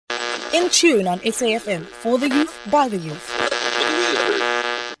In Tune on SAFM, for the youth, by the youth.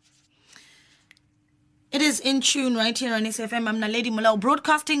 It is In Tune right here on SAFM. I'm Naledi Mulao,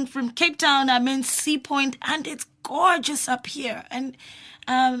 broadcasting from Cape Town. I'm in Sea Point, and it's gorgeous up here. And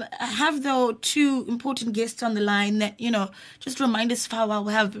I have, though, two important guests on the line that, just remind us of how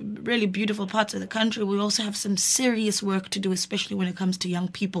we have really beautiful parts of the country. We also have some serious work to do, especially when it comes to young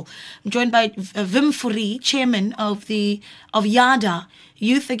people. I'm joined by Wim Fourie, chairman of YADA,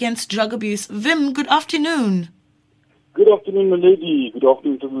 Youth Against Drug Abuse. Wim, good afternoon. Good afternoon, Naledi. Good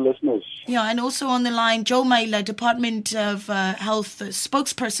afternoon to the listeners. Yeah, and also on the line, Joe Maila, Department of Health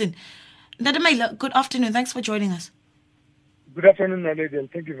spokesperson. Dada Maila, good afternoon. Thanks for joining us. Good afternoon, Naledi, and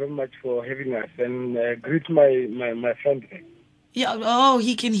thank you very much for having us. And greet my friend. Yeah,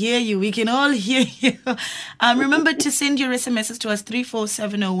 he can hear you. We can all hear you. Remember to send your SMSs to us,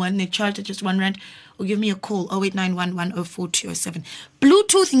 34701. They charge at just R1. Or give me a call, 0891104207.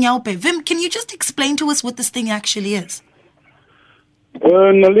 Bluetooth Nyaupe. Wim, can you just explain to us what this thing actually is?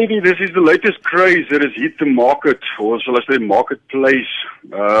 Naledi, this is the latest craze that has hit the market, or shall I say marketplace.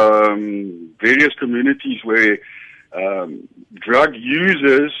 Various communities where drug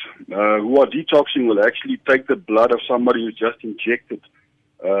users who are detoxing will actually take the blood of somebody who just injected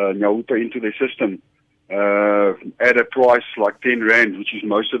Nyaupe into their system at a price like 10 Rand, which is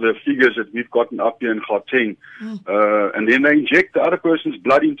most of the figures that we've gotten up here in Gauteng. And then they inject the other person's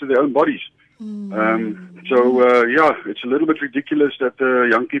blood into their own bodies. It's a little bit ridiculous that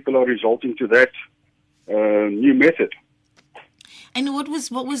young people are resorting to that new method. And what was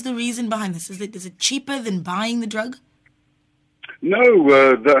the reason behind this? Is it cheaper than buying the drug? No,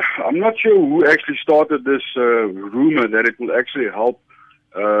 I'm not sure who actually started this rumor that it will actually help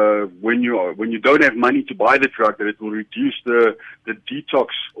when you don't have money to buy the drug, that it will reduce the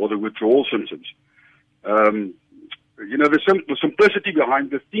detox or the withdrawal symptoms. The simplicity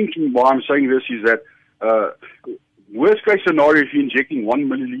behind the thinking why I'm saying this is that worst case scenario, if you're injecting 1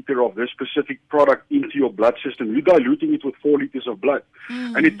 milliliter of this specific product into your blood system, you're diluting it with 4 liters of blood.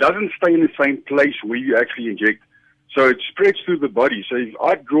 And it doesn't stay in the same place where you actually inject. So it spreads through the body. So if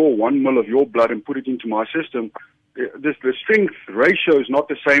I draw 1 mil of your blood and put it into my system, the strength ratio is not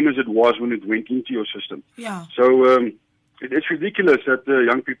the same as it was when it went into your system. Yeah. So it's ridiculous that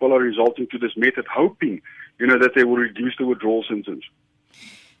young people are resorting to this method, hoping, that they will reduce the withdrawal symptoms.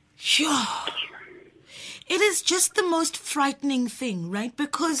 Sure. It is just the most frightening thing, right?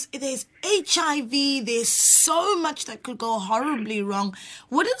 Because there's HIV, there's so much that could go horribly wrong.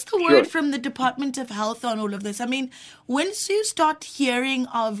 What is the word from the Department of Health on all of this? I mean, once you start hearing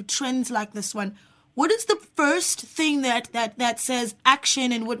of trends like this one, what is the first thing that says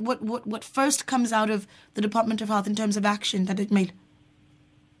action, and what first comes out of the Department of Health in terms of action that it made?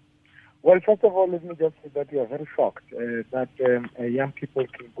 Well, first of all, let me just say that we are very shocked that young people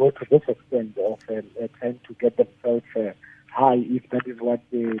can go to this extent of trying to get themselves high, if that is what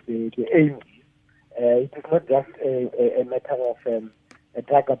the aim is. It is not just a matter of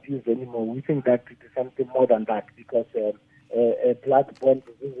drug abuse anymore. We think that it is something more than that, because blood-borne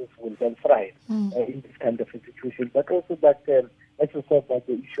diseases will then thrive in this kind of a situation. But also that, as you said, that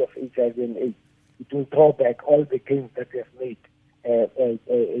the issue of HIV and AIDS, it will draw back all the gains that we have made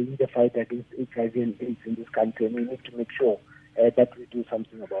in the fight against HIV and AIDS in this country, and we need to make sure that we do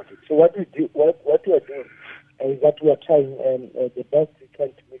something about it. So what we are doing is that we are trying the best we can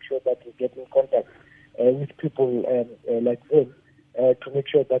to make sure that we get in contact with people like them to make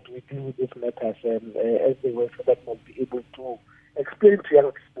sure that we deal with these matters as they were, so that we'll be able to explain to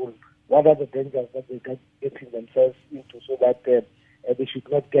young people what are the dangers that they get getting themselves into, so that they should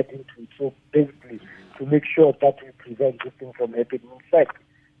not get into it. So basically, to make sure that we prevent this thing from happening. In fact,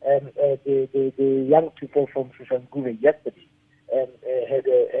 the young people from Soshanguve yesterday had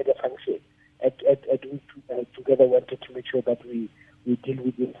a function at which together wanted to make sure that we deal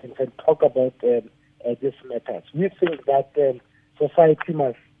with these things and talk about these matters. We think that society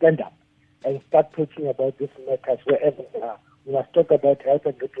must stand up and start talking about these matters wherever they are. We must talk about health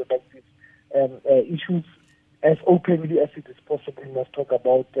and reproductive issues as openly as it is possible. We must talk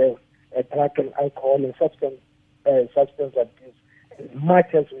about drug and alcohol and substance abuse as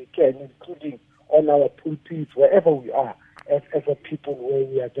much as we can, including on our pulpits, wherever we are, as a people where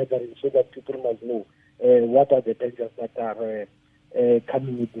we are gathering, so that people must know what are the dangers that are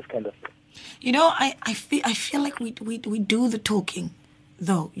coming with this kind of thing. I feel like we do the talking,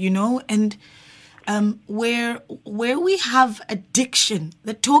 though, and where we have addiction,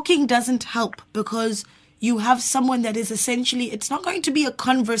 the talking doesn't help, because you have someone that is essentially, it's not going to be a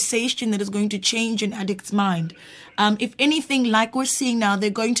conversation that is going to change an addict's mind. If anything, like we're seeing now, they're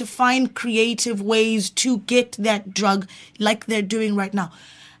going to find creative ways to get that drug like they're doing right now.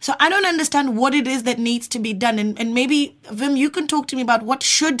 So I don't understand what it is that needs to be done. And maybe, Vim, you can talk to me about what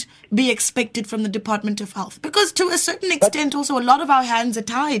should be expected from the Department of Health. Because to a certain extent, also, a lot of our hands are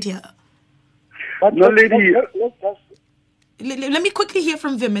tied here. But No, lady. Let me quickly hear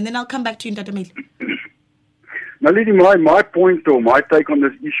from Vim, and then I'll come back to you, Ntate Maile. Now, lady, my point or my take on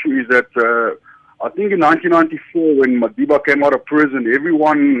this issue is that I think in 1994, when Madiba came out of prison,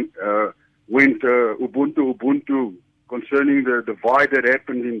 everyone went Ubuntu concerning the divide that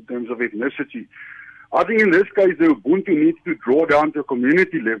happened in terms of ethnicity. I think in this case, the Ubuntu needs to draw down to a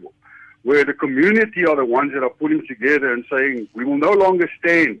community level, where the community are the ones that are pulling together and saying, we will no longer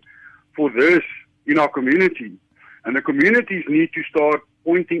stand for this in our community. And the communities need to start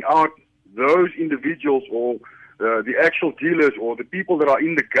pointing out those individuals or the actual dealers or the people that are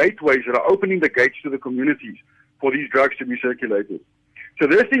in the gateways that are opening the gates to the communities for these drugs to be circulated. So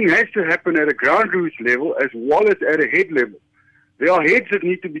this thing has to happen at a ground roots level as well as at a head level. There are heads that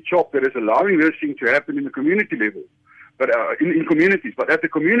need to be chopped that is allowing this thing to happen in the community level, but in communities. But at the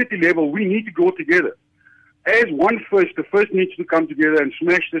community level, we need to go together. As one first, the first needs to come together and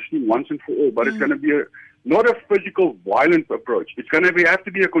smash this thing once and for all. But it's going to be not a physical, violent approach. It's going to have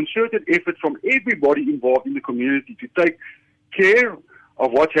to be a concerted effort from everybody involved in the community to take care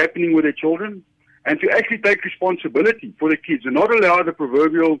of what's happening with their children and to actually take responsibility for the kids and not allow the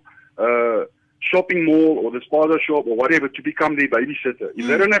proverbial shopping mall or the spaza shop or whatever to become their babysitter. If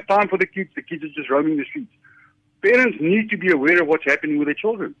they don't have time for the kids are just roaming the streets. Parents need to be aware of what's happening with their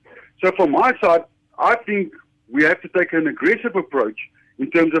children. So from my side, I think we have to take an aggressive approach in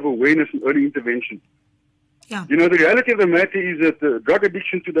terms of awareness and early intervention. Yeah. You know, the reality of the matter is that drug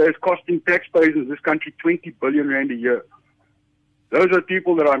addiction today is costing taxpayers in this country 20 billion rand a year. Those are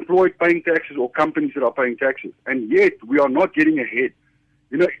people that are employed paying taxes or companies that are paying taxes. And yet, we are not getting ahead.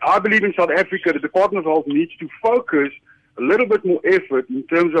 You know, I believe in South Africa, the Department of Health needs to focus a little bit more effort in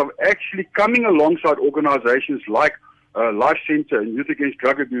terms of actually coming alongside organizations like Life Center and Youth Against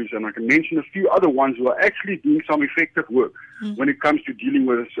Drug Abuse, and I can mention a few other ones who are actually doing some effective work when it comes to dealing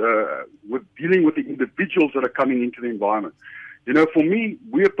with the individuals that are coming into the environment. You know, for me,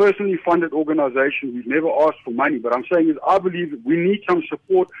 we're a personally funded organization. We've never asked for money, but I'm saying is I believe we need some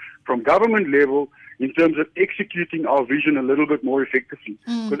support from government level in terms of executing our vision a little bit more effectively.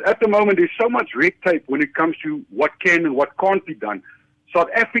 Because at the moment, there's so much red tape when it comes to what can and what can't be done. South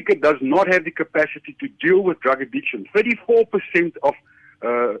Africa does not have the capacity to deal with drug addiction. 34% of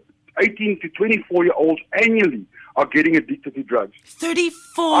 18 to 24-year-olds annually are getting addicted to drugs.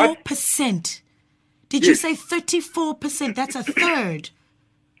 34%? Did you say 34%? That's a third.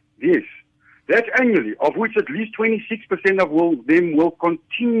 Yes. That's annually, of which at least 26% of them will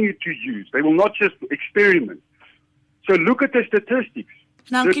continue to use. They will not just experiment. So look at the statistics.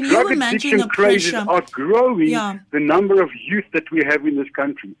 Now, the can drug you imagine addiction the crazes pressure? are growing the number of youth that we have in this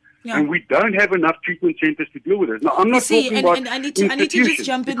country. Yeah. And we don't have enough treatment centers to deal with it. Now, I'm not talking about and I need to just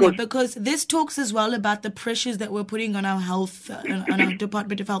jump in there because this talks as well about the pressures that we're putting on our health, on our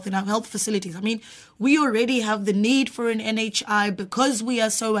Department of Health and our health facilities. I mean, we already have the need for an NHI because we are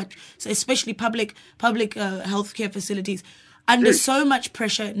so especially public healthcare facilities, under so much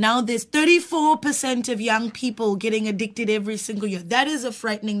pressure. Now there's 34% of young people getting addicted every single year. That is a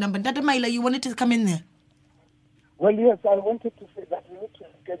frightening number. Ntate Maile, you wanted to come in there. Well, yes, I wanted to say that we need to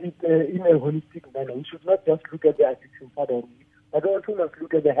look at it in a holistic manner. We should not just look at the addiction part only, but also must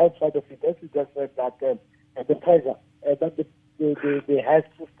look at the health side of it. As you just said, that the pressure that the health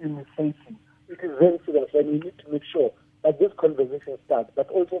system is facing, it is very serious, and we need to make sure that this conversation starts, but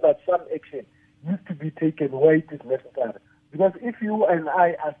also that some action needs to be taken where it is necessary. Because if you and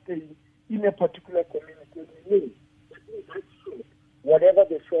I are staying in a particular community, we know that shop, whatever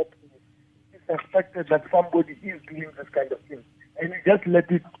the shop is, suspected that somebody is doing this kind of thing, and we just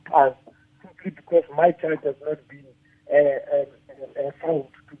let it pass simply because my child has not been found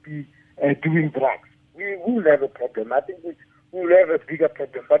to be doing drugs. We will have a problem. I think we will have a bigger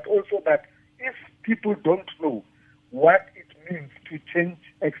problem. But also that if people don't know what it means to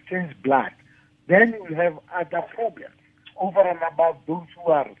exchange blood, then you will have other problems over and above those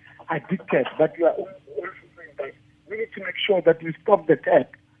who are addicted. But you are also saying that we need to make sure that we stop the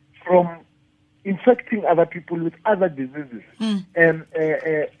tap from infecting other people with other diseases, and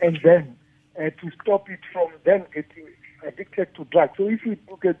then to stop it from them getting addicted to drugs. So if we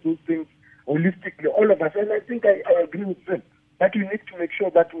look at those things holistically, all of us, and I think I agree with them, that we need to make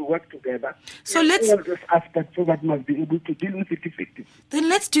sure that we work together. So let's all this aspect so that we must be able to deal with it effectively. Then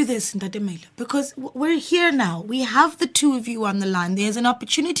let's do this, Ntate Maile, because we're here now. We have the two of you on the line. There's an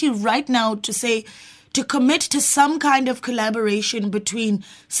opportunity right now to say to commit to some kind of collaboration between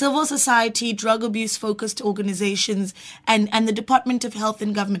civil society, drug abuse-focused organizations, and the Department of Health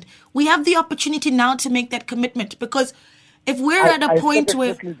and government. We have the opportunity now to make that commitment, because if we're at a point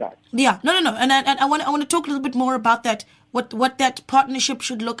where... That. Yeah, no. And I want to talk a little bit more about that, what that partnership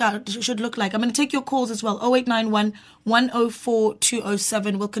should look like. I'm going to take your calls as well. 0891 104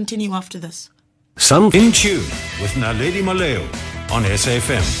 207. We'll continue after this. Some In Tune with Naledi Maleo on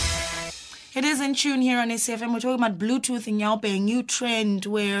SAFM. It is In Tune here on SAFM. We're talking about Bluetooth in Nyaupe, a new trend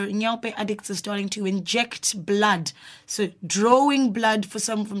where Nyaupe addicts are starting to inject blood. So drawing blood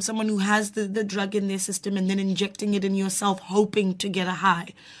from someone who has the drug in their system and then injecting it in yourself, hoping to get a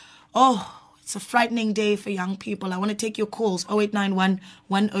high. Oh, it's a frightening day for young people. I want to take your calls, 0891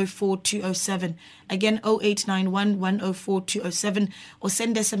 104 207. Again, 0891 104 207, or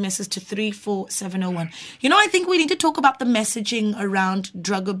send SMSs to 34701. You know, I think we need to talk about the messaging around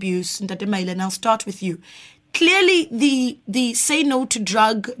drug abuse, and I'll start with you. Clearly, the say no to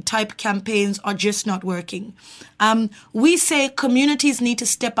drug type campaigns are just not working. We say communities need to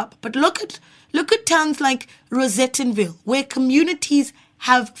step up, but look at towns like Rosettenville, where communities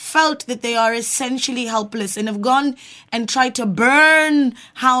have felt that they are essentially helpless and have gone and tried to burn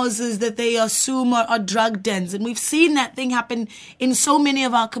houses that they assume are drug dens. And we've seen that thing happen in so many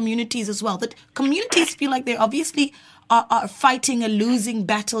of our communities as well, that communities feel like they obviously are fighting a losing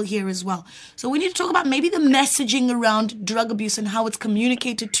battle here as well. So we need to talk about maybe the messaging around drug abuse and how it's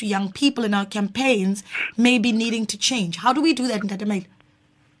communicated to young people in our campaigns may be needing to change. How do we do that, Ntatamela?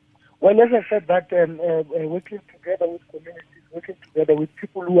 Well, as I said, that working together with communities, working together with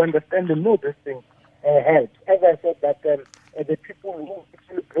people who understand and know this thing helps. As I said, that the people who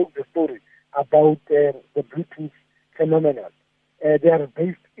actually broke the story about the Bluetooth phenomenon, they are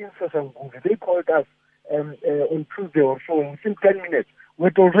based in Soshanguve. They called us on Tuesday or so. Within 10 minutes, we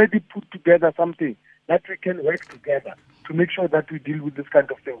had already put together something that we can work together to make sure that we deal with this kind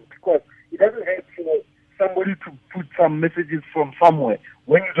of thing. Because it doesn't help somebody to put some messages from somewhere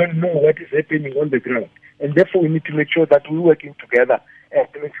when you don't know what is happening on the ground. And therefore, we need to make sure that we're working together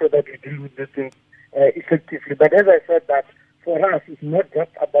to make sure that we deal with this thing effectively. But as I said, that for us, it's not just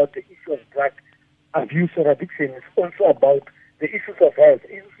about the issue of drug abuse or addiction. It's also about the issues of health.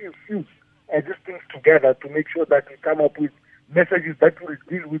 If you fuse these things together to make sure that we come up with messages that will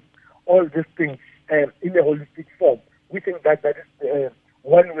deal with all these things in a holistic form, we think that is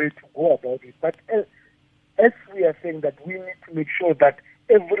one way to go about it. But as we are saying that we need to make sure that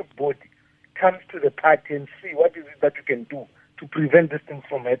everybody comes to the party and see what is it that we can do to prevent this thing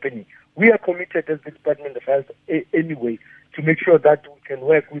from happening. We are committed as the Department of Health anyway to make sure that we can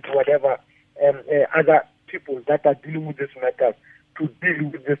work with whatever other people that are dealing with this matter to deal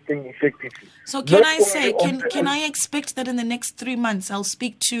with this thing effectively. So can I say, can I expect that in the next 3 months I'll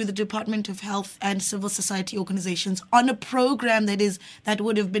speak to the Department of Health and civil society organizations on a program that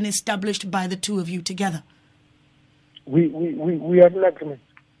would have been established by the two of you together? We are in agreement.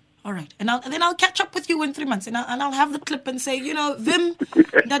 All right. And then I'll catch up with you in 3 months and I'll have the clip and say, Vim,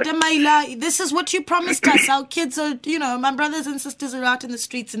 this is what you promised us. Our kids are, my brothers and sisters are out in the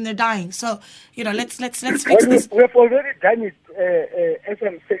streets and they're dying. So, let's fix this. We have already done it, as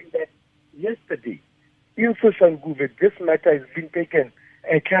I'm saying that yesterday. In Soshanguve, this matter has been taken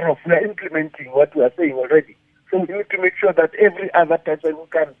care of. We are implementing what we are saying already. So we need to make sure that every other person who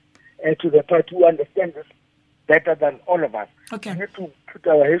comes to the party who understands this better than all of us. Okay. We need to put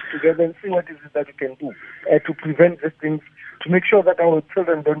our heads together and see what is it that we can do to prevent these things, to make sure that our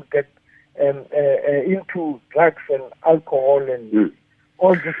children don't get into drugs and alcohol and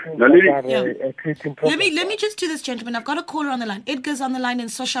all these things that are creating problems. Let me just do this, gentlemen. I've got a caller on the line. Edgar's on the line in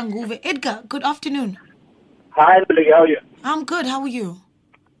Soshanguve. Edgar, good afternoon. Hi, Nali, how are you? I'm good. How are you?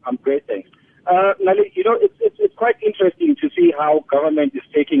 I'm great, thanks. Nali, it's quite interesting to see how government is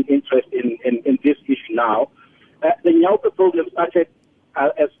taking interest in this issue now. The Nyaupe program started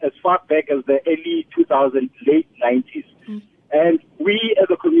as far back as the early 2000s, late 90s. And we as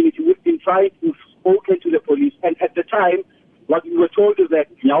a community, we've been trying to spoken to the police. And at the time, what we were told is that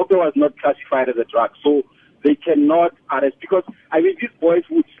Nyaupe was not classified as a drug. So they cannot arrest. Because, these boys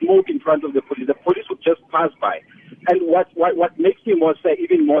would smoke in front of the police. The police would just pass by. And what makes me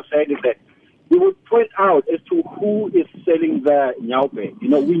even more sad is that we would point out as to who is selling the Nyaupe.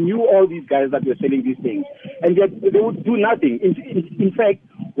 We knew all these guys that were selling these things, and yet they would do nothing. In fact,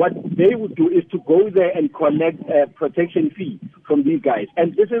 what they would do is to go there and collect a protection fee from these guys.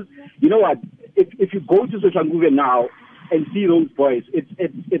 And this is, if you go to Soshanguve now and see those boys,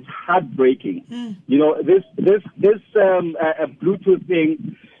 it's heartbreaking. This Bluetooth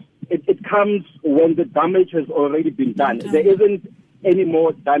thing, it comes when the damage has already been done. There isn't any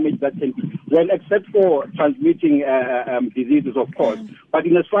more damage that can be. well, except for transmitting diseases, of course. But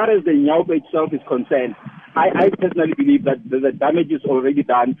in as far as the Nyaupa itself is concerned, I personally believe that the damage is already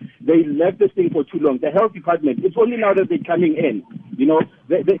done. They left this thing for too long. The health department, it's only now that they're coming in. You know,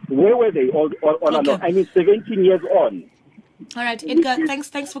 where were they all along? I mean, 17 years on. All right, Edgar,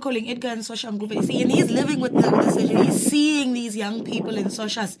 thanks for calling. Edgar in Soshanguve. See, and he's living with this issue. He's seeing these young people in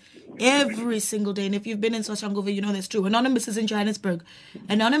Soshas every single day. And if you've been in Soshanguve, you know that's true. Anonymous is in Johannesburg.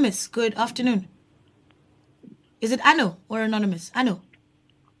 Anonymous, good afternoon. Is it Anno or Anonymous? Anno.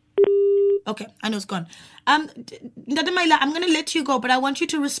 Okay, Anno's gone. Ndadamaila, I'm going to let you go, but I want you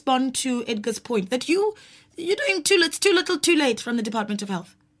to respond to Edgar's point that you're doing it's too little too late from the Department of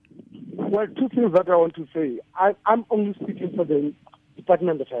Health. Well, two things that I want to say. I'm only speaking for the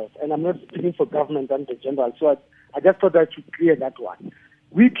Department of Health, and I'm not speaking for government and the general. So I just thought I should clear that one.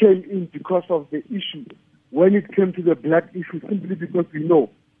 We came in because of the issue when it came to the blood issue, simply because we know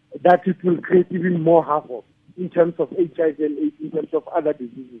that it will create even more havoc in terms of HIV and AIDS, in terms of other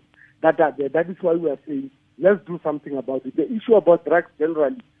diseases that are there. That is why we are saying, let's do something about it. The issue about drugs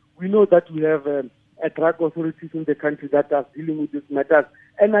generally, we know that we have drug authorities in the country that are dealing with these matters,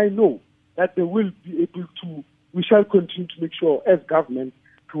 and I know that they will be able to, we shall continue to make sure as government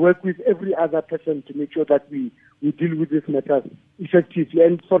to work with every other person to make sure that we deal with these matters effectively.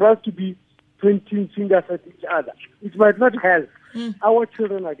 And for us to be pointing fingers at each other, it might not help. Our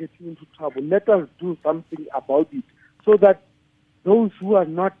children are getting into trouble. Let us do something about it so that those who are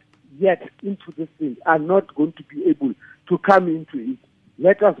not yet into this thing are not going to be able to come into it.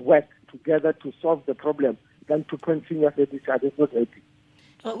 Let us work together to solve the problem than to point fingers at each other. It's not helping.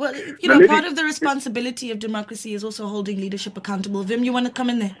 Well, you know, part of the responsibility of democracy is also holding leadership accountable. Vim, you want to come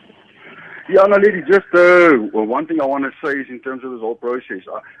in there? Yeah, Naledi, just one thing I want to say is in terms of this whole process,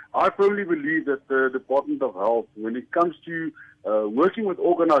 I firmly believe that the Department of Health, when it comes to working with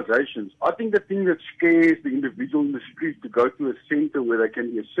organizations, I think the thing that scares the individual in the street to go to a center where they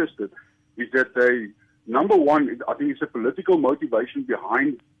can be assisted is that they, number one, I think it's a political motivation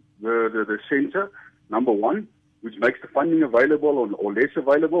behind the center, number one, which makes the funding available or less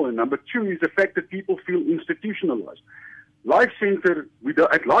available. And number two is the fact that people feel institutionalized. Life Center,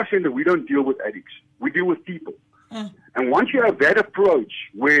 at Life Center, we don't deal with addicts. We deal with people. And once you have that approach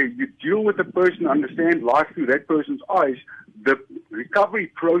where you deal with the person, understand life through that person's eyes, the recovery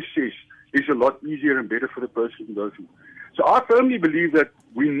process is a lot easier and better for the person to go through. So I firmly believe that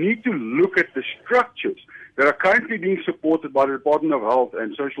we need to look at the structures that are currently being supported by the Department of Health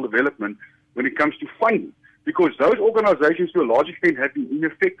and Social Development when it comes to funding, because those organizations to a large extent have been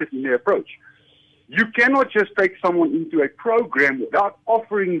ineffective in their approach. You cannot just take someone into a program without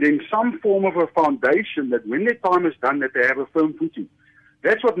offering them some form of a foundation that when their time is done, that they have a firm footing.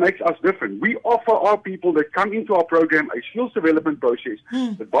 That's what makes us different. We offer our people that come into our program a skills development process.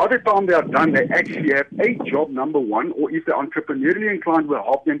 But by the time they are done, they actually have a job, number one, or if they're entrepreneurially inclined, we'll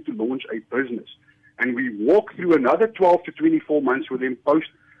help them to launch a business. And we walk through another 12 to 24 months with them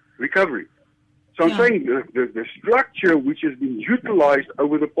post-recovery. So I'm saying the structure which has been utilized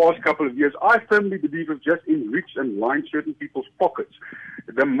over the past couple of years, I firmly believe has just enriched and lined certain people's pockets.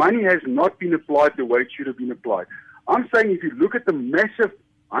 The money has not been applied the way it should have been applied. I'm saying if you look at the massive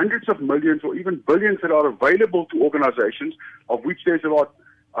hundreds of millions or even billions that are available to organizations, of which there's about,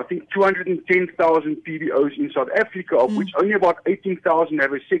 I think, 210,000 PBOs in South Africa, of which only about 18,000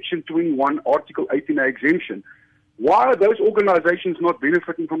 have a Section 21 Article 18A exemption. Why are those organizations not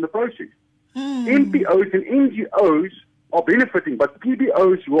benefiting from the process? MPOs and NGOs are benefiting, but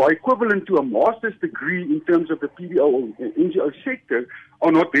PBOs who are equivalent to a master's degree in terms of the PBO or NGO sector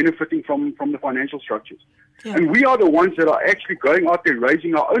are not benefiting from the financial structures. And we are the ones that are actually going out there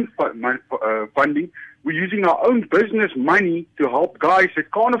raising our own funding. We're using our own business money to help guys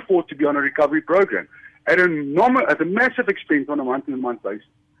that can't afford to be on a recovery program at a massive expense on a month-to-month basis.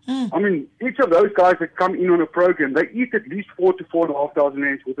 I mean, each of those guys that come in on a program, they eat at least 4,000 to 4,500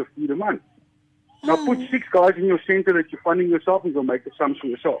 rands worth of food a month. Now put 6 guys in your center that you're funding yourself and you'll make the sums for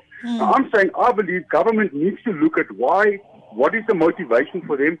yourself. Now I'm saying I believe government needs to look at what is the motivation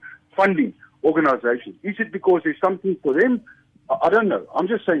for them funding organizations. Is it because there's something for them? I don't know. I'm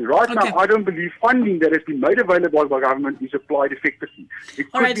just saying now I don't believe funding that has been made available by government is applied effectively.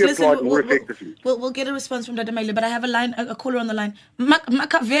 It could be applied more effectively. We'll get a response from Dada Maile, but I have a caller on the line.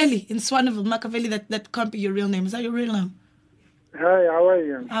 Makaveli in Swanoville. Makaveli, that can't be your real name. Is that your real name? Hi, how are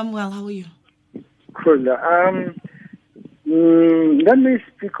you? I'm well. How are you? Cool. Let me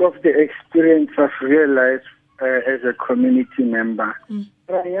speak of the experience I've realized as a community member.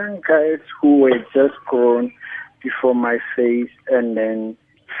 There are young guys who were just grown before my face and then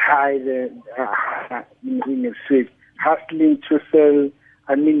hide in a street, hustling to sell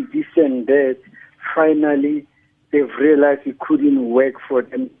this and that. Finally, they've realized it couldn't work for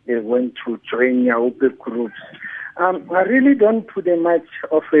them. They went to join Yaope groups. I really don't put much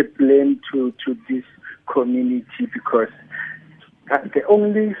of a blame to this community, because the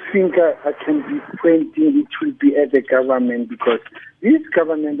only finger I can be pointing, it will be at the government, because this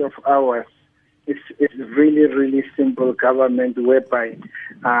government of ours is really, really simple government, whereby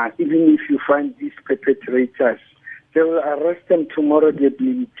even if you find these perpetrators, they will arrest them tomorrow, they'll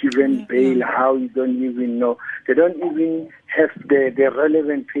be given bail, how you don't even know. They don't even have the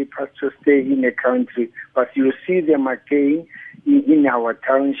relevant papers to stay in the country, but you see them again in our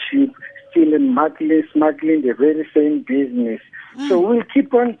township, still smuggling the very same business. So we'll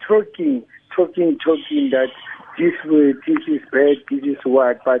keep on talking that this is bad, this is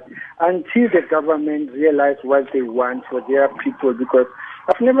what, but until the government realize what they want for their people, because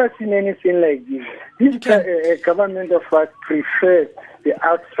I've never seen anything like this. This government of us prefers the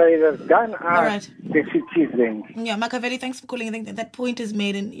outsiders than us, the citizens. Yeah, Makaveli, thanks for calling. I think that point is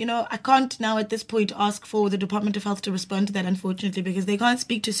made. And, I can't now at this point ask for the Department of Health to respond to that, unfortunately, because they can't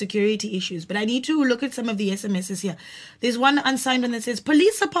speak to security issues. But I need to look at some of the SMSs here. There's one unsigned one that says,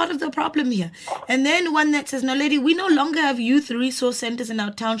 police are part of the problem here. And then one that says, no, lady, we no longer have youth resource centers in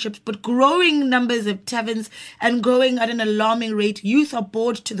our townships, but growing numbers of taverns and growing at an alarming rate. Youth are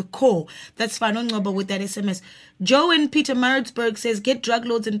bored to the core. That's fine. But with that SMS. Joe in Peter Maritzburg says, get drug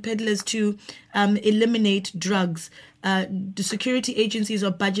lords and peddlers to eliminate drugs. The security agencies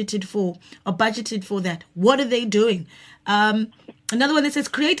are budgeted for that. What are they doing? Another one that says,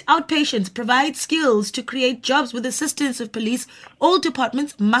 create outpatients, provide skills to create jobs with assistance of police. All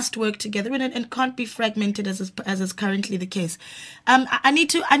departments must work together and can't be fragmented as is currently the case. I need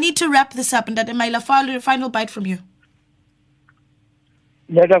to wrap this up, and that Maila, final bite from you.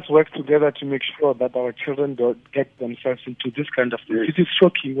 Let us work together to make sure that our children don't get themselves into this kind of thing. It is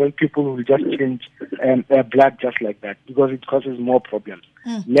shocking when people will just change their blood just like that, because it causes more problems.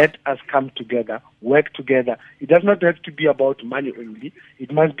 Let us come together, work together. It does not have to be about money only.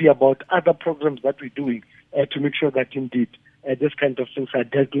 It must be about other programs that we're doing to make sure that indeed this kind of things are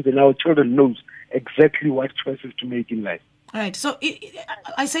dealt with, and our children knows exactly what choices to make in life. All right. So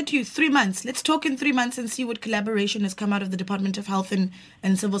I said to you, 3 months. Let's talk in 3 months and see what collaboration has come out of the Department of Health and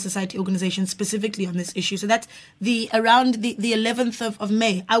civil society organizations specifically on this issue. So that's around the 11th of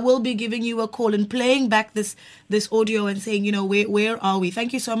May. I will be giving you a call and playing back this audio and saying, where are we?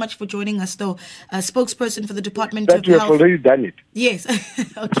 Thank you so much for joining us, though. Spokesperson for the Department of Health. You have already done it. Yes.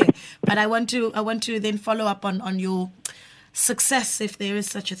 Okay. But I want to then follow up on your success, if there is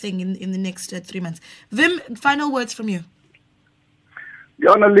such a thing, in the next 3 months. Vim, final words from you.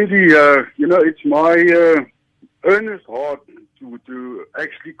 Yeah, Naledi, it's my earnest heart to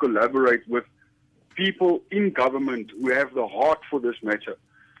actually collaborate with people in government who have the heart for this matter.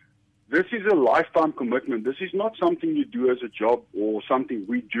 This is a lifetime commitment. This is not something you do as a job or something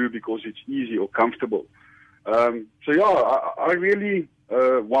we do because it's easy or comfortable. I really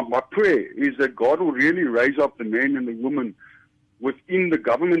want, my prayer is that God will really raise up the men and the women within the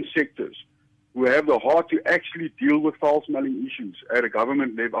government sectors who have the heart to actually deal with foul-smelling issues at a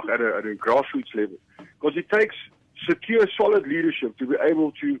government level, at a grassroots level. Because it takes secure, solid leadership to be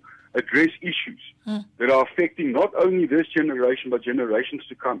able to address issues that are affecting not only this generation, but generations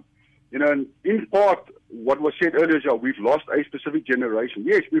to come. And in part, what was said earlier is, we've lost a specific generation.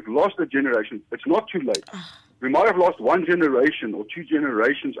 Yes, we've lost a generation. It's not too late. We might have lost one generation or two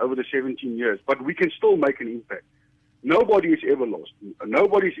generations over the 17 years, but we can still make an impact. Nobody is ever lost.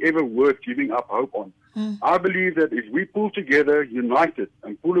 Nobody's ever worth giving up hope on. I believe that if we pull together, united,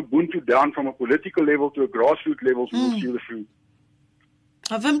 and pull Ubuntu down from a political level to a grassroots level, we will see the fruit.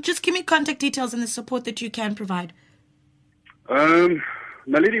 Just give me contact details and the support that you can provide.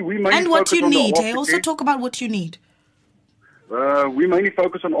 Naledi, we mainly and what you need. Also talk about what you need. We mainly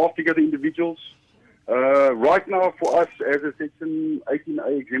focus on off-together individuals. Right now, for us as a Section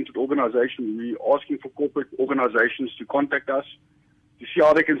 18A exempted organization, we're asking for corporate organizations to contact us to see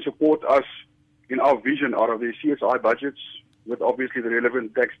how they can support us in our vision out of their CSI budgets, with obviously the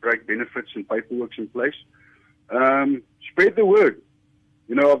relevant tax break benefits and paperwork in place. Spread the word,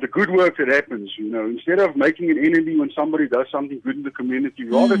 of the good work that happens. Instead of making an enemy when somebody does something good in the community,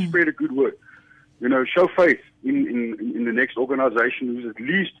 rather spread a good word. Show faith in the next organization who's at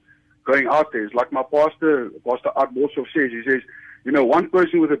least going out there. It's like my Pastor Art Boshoff says. He says, one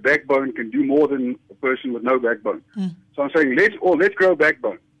person with a backbone can do more than a person with no backbone. So I'm saying, let's grow a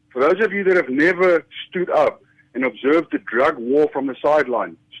backbone. For those of you that have never stood up and observed the drug war from the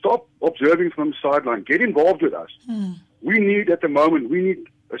sideline, stop observing from the sideline. Get involved with us. We need, at the moment,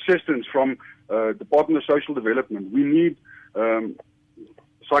 assistance from Department of Social Development. We need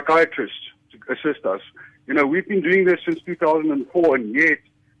psychiatrists to assist us. You know, we've been doing this since 2004, and yet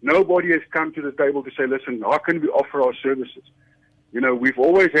nobody has come to the table to say, listen, how can we offer our services? You know, we've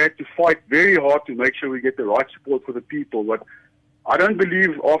always had to fight very hard to make sure we get the right support for the people. But I don't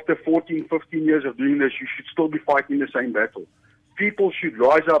believe after 14, 15 years of doing this, you should still be fighting the same battle. People should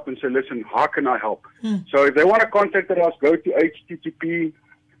rise up and say, listen, how can I help? So if they want to contact us, go to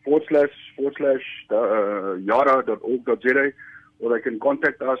http://yara.org.za, or they can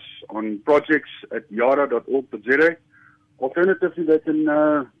contact us on projects@yara.org.za. Alternatively, they can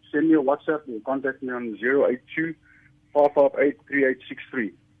send me a WhatsApp or contact me on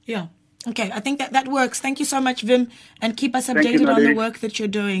 082-558-3863. Yeah. Okay, I think that works. Thank you so much, Vim, and keep us updated on the work that you're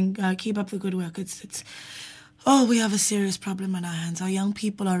doing. Keep up the good work. We have a serious problem on our hands. Our young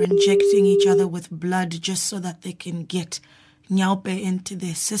people are injecting each other with blood just so that they can get nyaupe into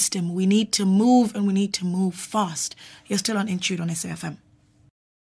their system. We need to move, and we need to move fast. You're still on In Tune on SAFM.